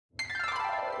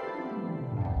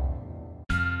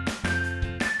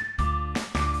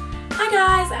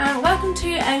guys, and welcome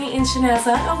to Only in Chanelle's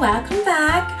World, or welcome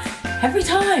back. Every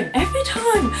time.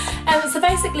 So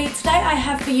basically today I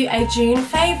have for you a June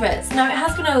favourites. Now it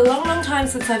has been a long time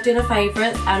since I've done a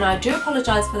favourites, and I do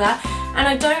apologise for that, and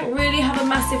I don't really have a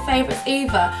massive favourites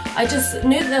either. I just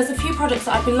knew that there was a few products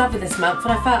that I'd be loving this month,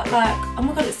 and I felt like, oh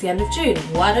my god, it's the end of June,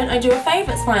 why don't I do a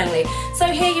favourites finally? So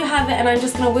here you have it, and I'm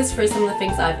just going to whiz through some of the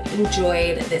things I've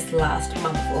enjoyed this last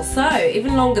month or so,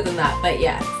 even longer than that, but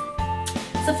yeah.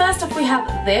 So first off we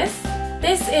have this.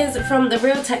 This is from the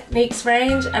Real Techniques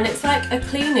range, and it's like a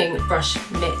cleaning brush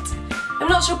mitt. I'm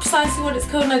not sure precisely what it's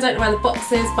called, and I don't know where the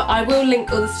box is, but I will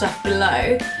link all the stuff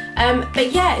below.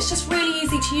 But yeah, it's just really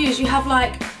easy to use. You have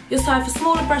like your side for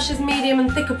smaller brushes, medium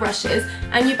and thicker brushes,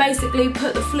 and you basically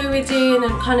put the fluid in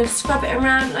and kind of scrub it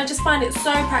around, and I just find it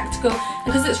so practical. And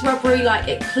because it's rubbery, like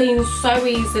it cleans so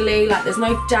easily, like there's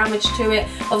no damage to it.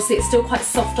 Obviously it's still quite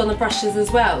soft on the brushes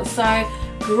as well, so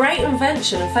great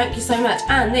invention, and thank you so much.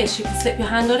 And this, you can slip your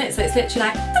hand on it, so it's literally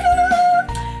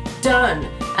like done,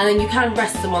 and then you can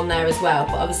rest them on there as well.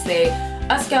 But obviously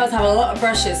us girls have a lot of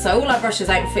brushes, so all our brushes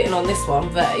ain't fitting on this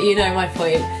one, but you know my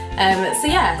point. So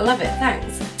yeah, I love it,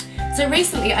 thanks. So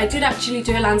recently I did actually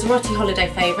do a Lanzarote holiday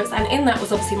favourites, and in that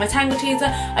was obviously my Tangle Teaser.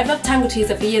 I've loved Tangle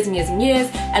Teaser for years and years and years,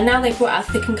 and now they've brought out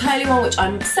a thick and curly one, which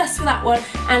I'm obsessed with that one.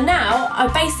 And now I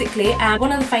basically am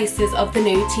one of the faces of the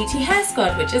new TT Hair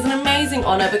Squad, which is an amazing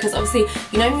honour, because obviously,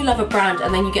 you know, when you love a brand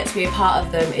and then you get to be a part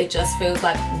of them, it just feels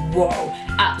like, whoa,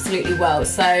 absolutely well.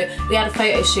 So we had a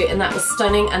photo shoot, and that was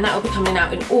stunning, and that will be coming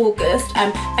out in August.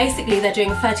 Basically they're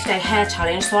doing a 30-day hair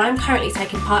challenge, so I'm currently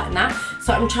taking part in that.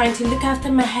 So I'm trying to look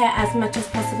after my hair as much as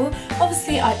possible.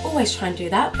 Obviously I always try and do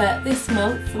that, but this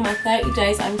month for my 30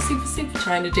 days I'm super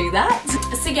trying to do that.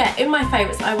 So yeah, in my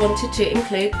favourites I wanted to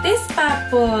include this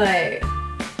bad boy.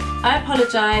 I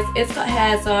apologise, it's got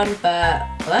hairs on, but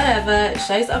whatever, it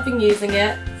shows I've been using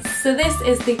it. So this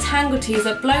is the Tangle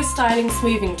Teaser Blow Styling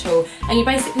Smoothing Tool, and you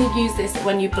basically use this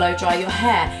when you blow dry your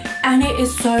hair, and it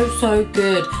is so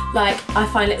good. Like,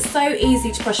 I find it so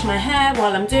easy to brush my hair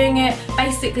while I'm doing it.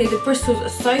 Basically the bristles are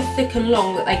so thick and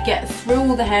long that they get through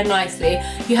all the hair nicely.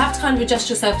 You have to kind of adjust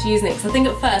yourself to using it, because I think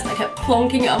at first I kept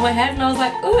plonking it on my head and I was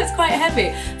like, oh, it's quite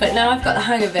heavy, but now I've got the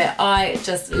hang of it. I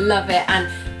just love it, and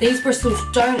these bristles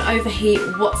don't overheat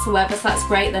whatsoever, so that's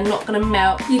great. They're not going to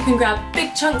melt. You can grab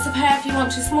big chunks of hair if you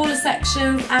want to, smaller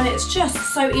sections, and it's just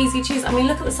so easy to use. I mean,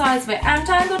 look at the size of it. And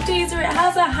Tangle Teaser, it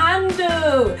has a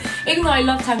handle. Even though I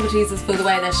love Tangle Teasers for the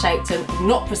way they're shaped and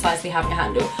not precisely having a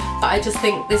handle, but I just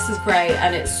think this is great,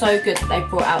 and it's so good that they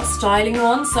brought out styling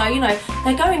ones. So, you know,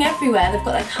 they're going everywhere. They've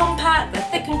got their compact, they're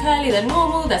thick and curly, they're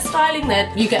normal, they're styling,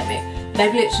 you get me.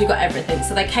 They've literally got everything,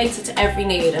 so they cater to every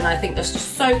need, and I think that's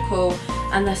just so cool,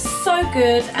 and they're so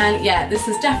good. And yeah, this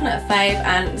is definitely a fave,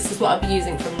 and this is what I'll be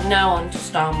using from now on to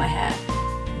style my hair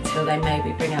until they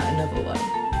maybe bring out another one.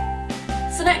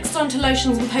 So next on to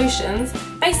lotions and potions.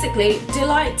 Basically,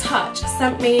 Delight Touch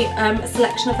sent me a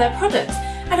selection of their products,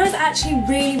 and I was actually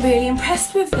really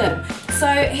impressed with them. So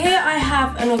here I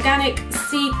have an organic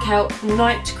sea kelp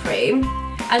night cream.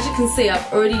 As you can see,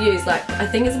 I've already used, like, I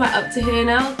think it's about up to here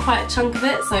now, quite a chunk of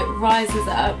it, so it rises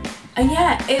up. And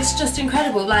yeah, it's just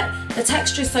incredible. Like, the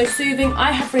texture is so soothing.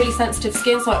 I have really sensitive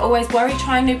skin, so I always worry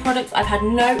trying new products. I've had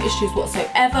no issues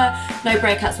whatsoever, no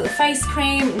breakouts with the face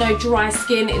cream, no dry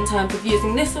skin in terms of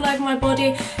using this all over my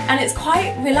body, and it's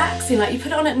quite relaxing. Like, you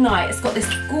put it on at night, it's got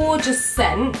this gorgeous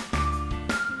scent.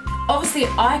 Obviously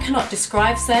I cannot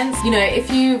describe scents, you know,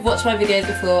 if you've watched my videos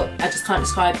before, I just can't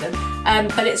describe them,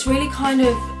 but it's really kind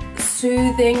of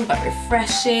soothing but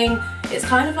refreshing. It's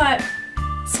kind of like,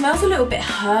 smells a little bit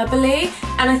herbally,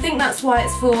 and I think that's why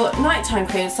it's for nighttime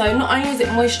cream. So not only is it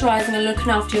moisturising and looking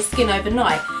after your skin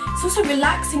overnight, it's also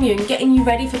relaxing you and getting you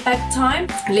ready for bedtime.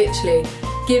 Literally,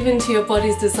 give in to your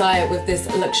body's desire with this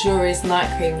luxurious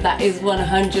night cream. That is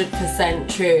 100%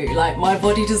 true. Like, my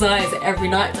body desires it every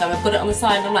night time. I've got it on the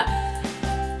side and I'm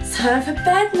like, it's time for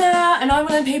bed now. And I'm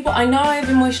one of the people, I know I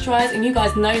over moisturise, and you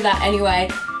guys know that anyway,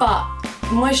 but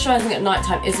moisturising at night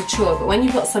time is a chore. But when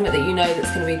you've got something that you know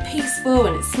that's going to be peaceful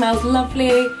and it smells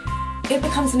lovely, it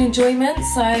becomes an enjoyment.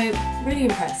 So really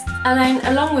impressed. And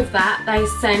then along with that, they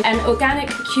sent an organic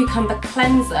cucumber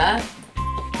cleanser.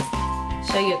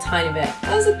 Show you a tiny bit.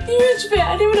 That was a huge bit,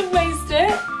 I didn't want to waste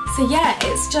it. So yeah,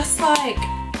 it's just like,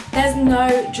 there's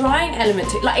no drying element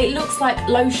to it. Like, it looks like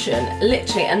lotion,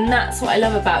 literally, and that's what I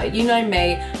love about it. You know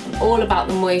me, I'm all about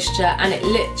the moisture, and it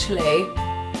literally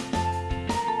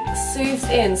soothes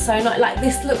in so nice. Like,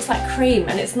 this looks like cream,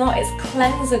 and it's not, it's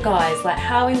cleanser, guys. Like,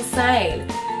 how insane.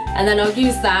 And then I'll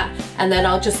use that, and then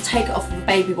I'll just take it off with a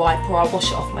baby wipe, or I'll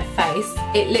wash it off my face.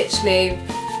 It literally,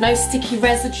 no sticky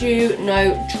residue,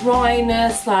 no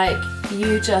dryness, like,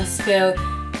 you just feel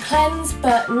cleansed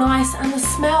but nice. And the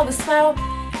smell,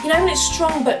 you know when it's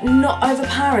strong but not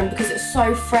overpowering because it's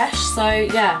so fresh. So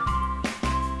yeah,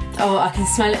 oh, I can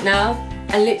smell it now,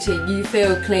 and literally you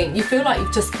feel clean. You feel like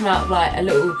you've just come out of like a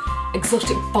little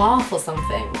exotic bath or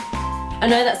something. I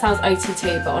know that sounds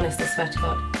OTT, but honest, I swear to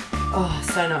God. Oh,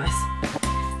 so nice.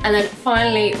 And then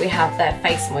finally we have their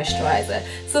face moisturiser.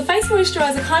 So the face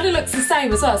moisturiser kind of looks the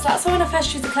same as well. So that's why when I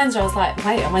first used the cleanser I was like,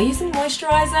 wait, am I using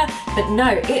moisturiser? But no,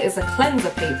 it is a cleanser,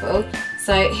 people.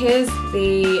 So here's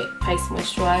the face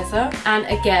moisturiser. And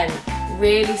again,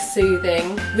 really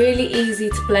soothing, really easy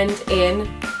to blend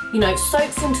in. You know,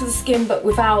 soaks into the skin but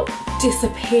without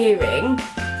disappearing.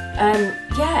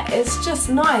 Yeah, it's just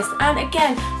nice. And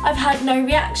again, I've had no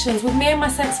reactions. With me and my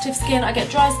sensitive skin, I get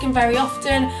dry skin very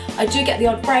often. I do get the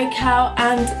odd breakout,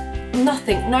 and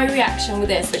nothing, no reaction with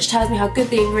this, which tells me how good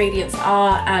the ingredients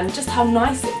are and just how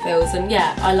nice it feels. And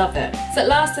yeah, I love it. So at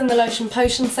last, in the lotion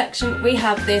potion section, we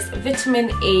have this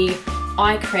vitamin E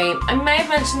eye cream. I may have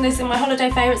mentioned this in my holiday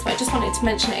favourites, but I just wanted to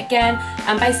mention it again.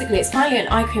 And basically it's finally an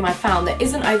eye cream I found that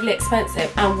isn't overly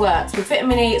expensive and works. With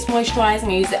vitamin E, it's moisturising.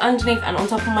 I use it underneath and on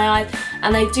top of my eyes,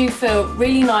 and they do feel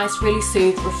really nice, really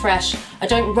soothe, refresh. I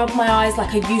don't rub my eyes like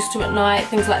I used to at night,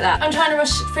 things like that. I'm trying to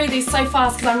rush through these so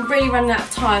fast because I'm really running out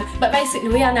of time, but basically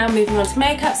we are now moving on to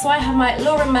makeup. So I have my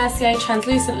Laura Mercier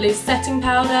Translucent Loose Setting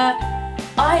Powder.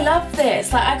 I love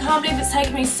this. Like, I can't believe it's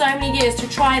taken me so many years to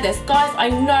try this. Guys, I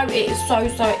know it is so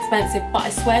expensive, but I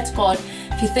swear to God,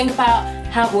 if you think about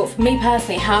how, well, for me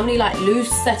personally, how many like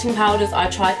loose setting powders I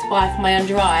tried to buy for my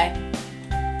under eye,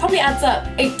 probably adds up.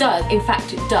 It does, in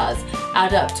fact it does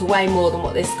add up to way more than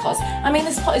what this costs. I mean,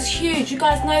 this pot is huge. You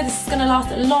guys know this is going to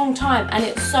last a long time, and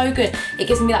it's so good. It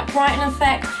gives me that brightening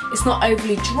effect. It's not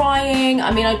overly drying. I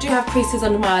mean, I do have creases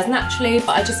under my eyes naturally,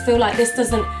 but I just feel like this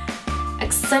doesn't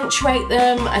accentuate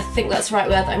them. I think that's the right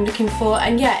word that I'm looking for.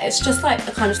 And yeah, it's just like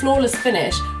a kind of flawless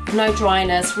finish, no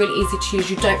dryness, really easy to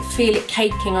use. You don't feel it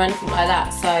caking or anything like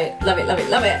that. So love it, love it,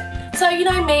 love it. So you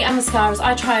know me and mascaras,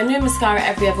 I try a new mascara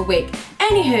every other week.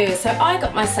 Anywho, so I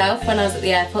got myself, when I was at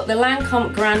the airport, the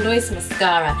Lancome Grandoise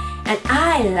mascara, and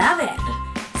I love it.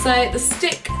 So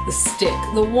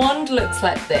the wand looks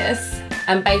like this,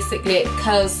 and basically it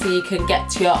curls so you can get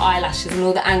to your eyelashes and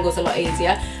all the angles a lot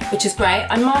easier, which is great.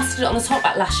 I mastered it on the top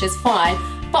lashes fine.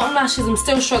 Bottom lashes, I'm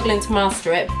still struggling to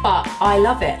master it, but I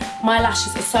love it. My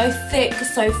lashes are so thick,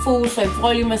 so full, so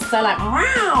voluminous, they're like,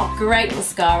 wow! Great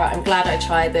mascara, I'm glad I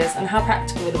tried this, and how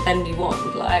practical with a bendy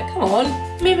wand, like, come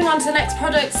on. Moving on to the next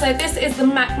product, so this is the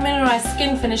MAC Mineralized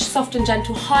Skin Finish Soft and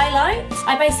Gentle Highlight.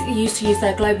 I basically used to use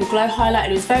their Global Glow highlight,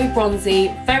 and it was very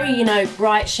bronzy, very, you know,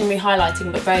 bright, shimmery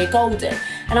highlighting, but very golden.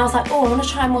 And I was like, oh, I want to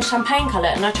try a more champagne colour,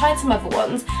 and I tried some other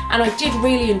ones, and I did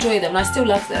really enjoy them, and I still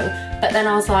love them. But then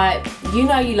I was like, you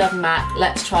know you love MAC,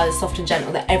 let's try the Soft and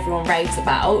Gentle that everyone raves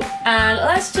about. And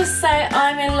let's just say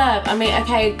I'm in love. I mean,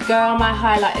 okay, girl, my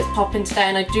highlight is popping today,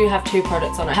 and I do have two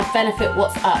products on it. I have Benefit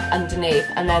What's Up underneath,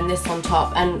 and then this on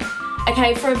top. And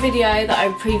okay, for a video that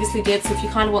I previously did, so if you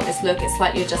kind of want this look, it's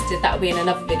slightly adjusted, that will be in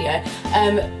another video.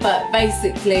 But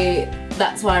basically,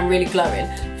 that's why I'm really glowing.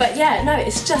 But yeah, no,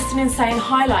 it's just an insane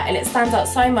highlight, and it stands out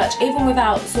so much, even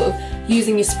without sort of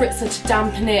using your spritzer to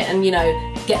dampen it and, you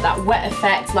know, get that wet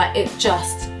effect. Like, it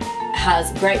just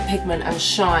has great pigment and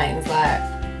shines like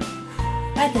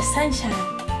like the sunshine.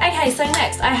 Okay, so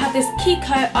next I have this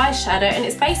Kiko eyeshadow, and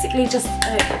it's basically just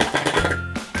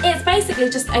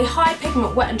a high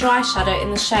pigment wet and dry shadow in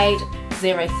the shade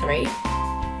 03.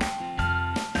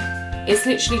 It's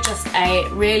literally just a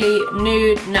really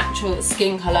nude, natural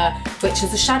skin colour, which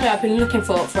is a shadow I've been looking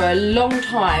for a long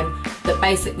time, that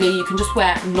basically you can just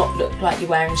wear and not look like you're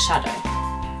wearing shadow.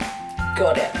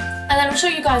 Got it. And then I'm sure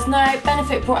you guys know,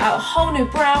 Benefit brought out a whole new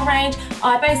brow range.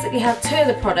 I basically have two of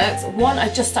the products. One, I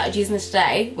just started using this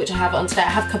today, which I have on today. I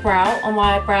have Cabral on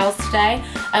my brows today,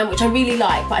 which I really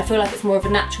like, but I feel like it's more of a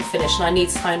natural finish and I need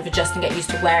to kind of adjust and get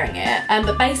used to wearing it.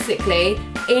 But basically,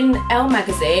 in Elle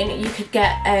magazine, you could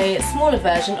get a smaller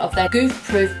version of their Goof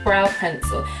Proof Brow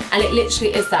Pencil. And it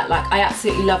literally is that. Like, I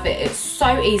absolutely love it. It's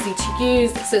so easy to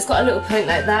use. So it's got a little point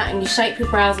like that, and you shape your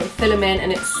brows and fill them in,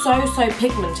 and it's so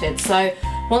pigmented. So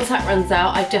once that runs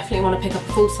out, I definitely want to pick up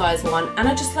a full-size one, and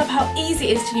I just love how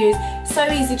easy it is to use, so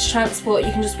easy to transport.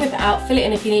 You can just whip it out, fill it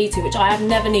in if you need to, which I have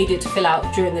never needed to fill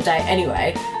out during the day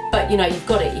anyway, but you know, you've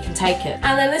got it, you can take it.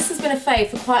 And then this has been a fave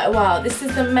for quite a while. This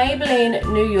is the Maybelline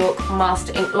New York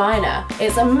Master Ink Liner.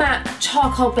 It's a matte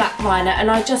charcoal black liner,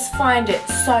 and I just find it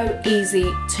so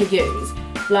easy to use.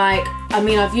 Like, I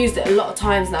mean, I've used it a lot of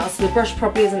times now, so the brush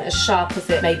probably isn't as sharp as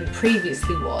it maybe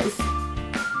previously was.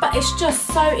 But it's just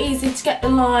so easy to get the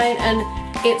line, and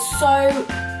it's so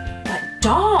like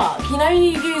dark. You know,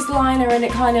 you use liner and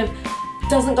it kind of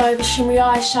doesn't go over shimmery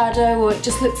eyeshadow, or it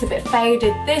just looks a bit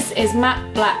faded. This is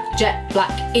matte black, jet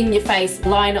black, in your face,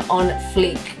 liner on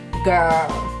fleek, girl.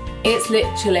 It's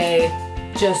literally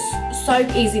just so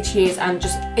easy to use, and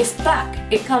just, it's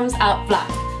black. It comes out black.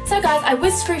 So guys, I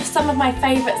whizzed through some of my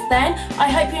favourites then. I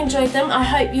hope you enjoyed them. I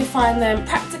hope you find them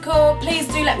practical. Please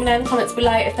do let me know in the comments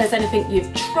below if there's anything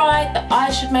you've tried that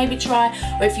I should maybe try,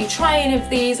 or if you try any of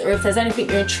these, or if there's anything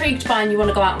you're intrigued by and you want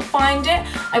to go out and find it.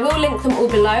 I will link them all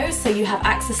below so you have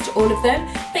access to all of them.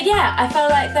 But yeah, I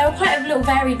felt like they were quite a little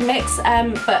varied mix,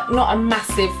 but not a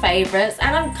massive favourites.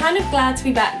 And I'm kind of glad to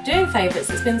be back doing favourites.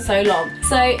 It's been so long.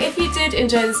 So if you did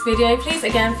enjoy this video, please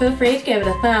again feel free to give it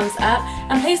a thumbs up,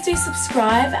 and please do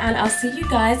subscribe, and I'll see you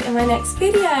guys in my next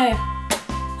video.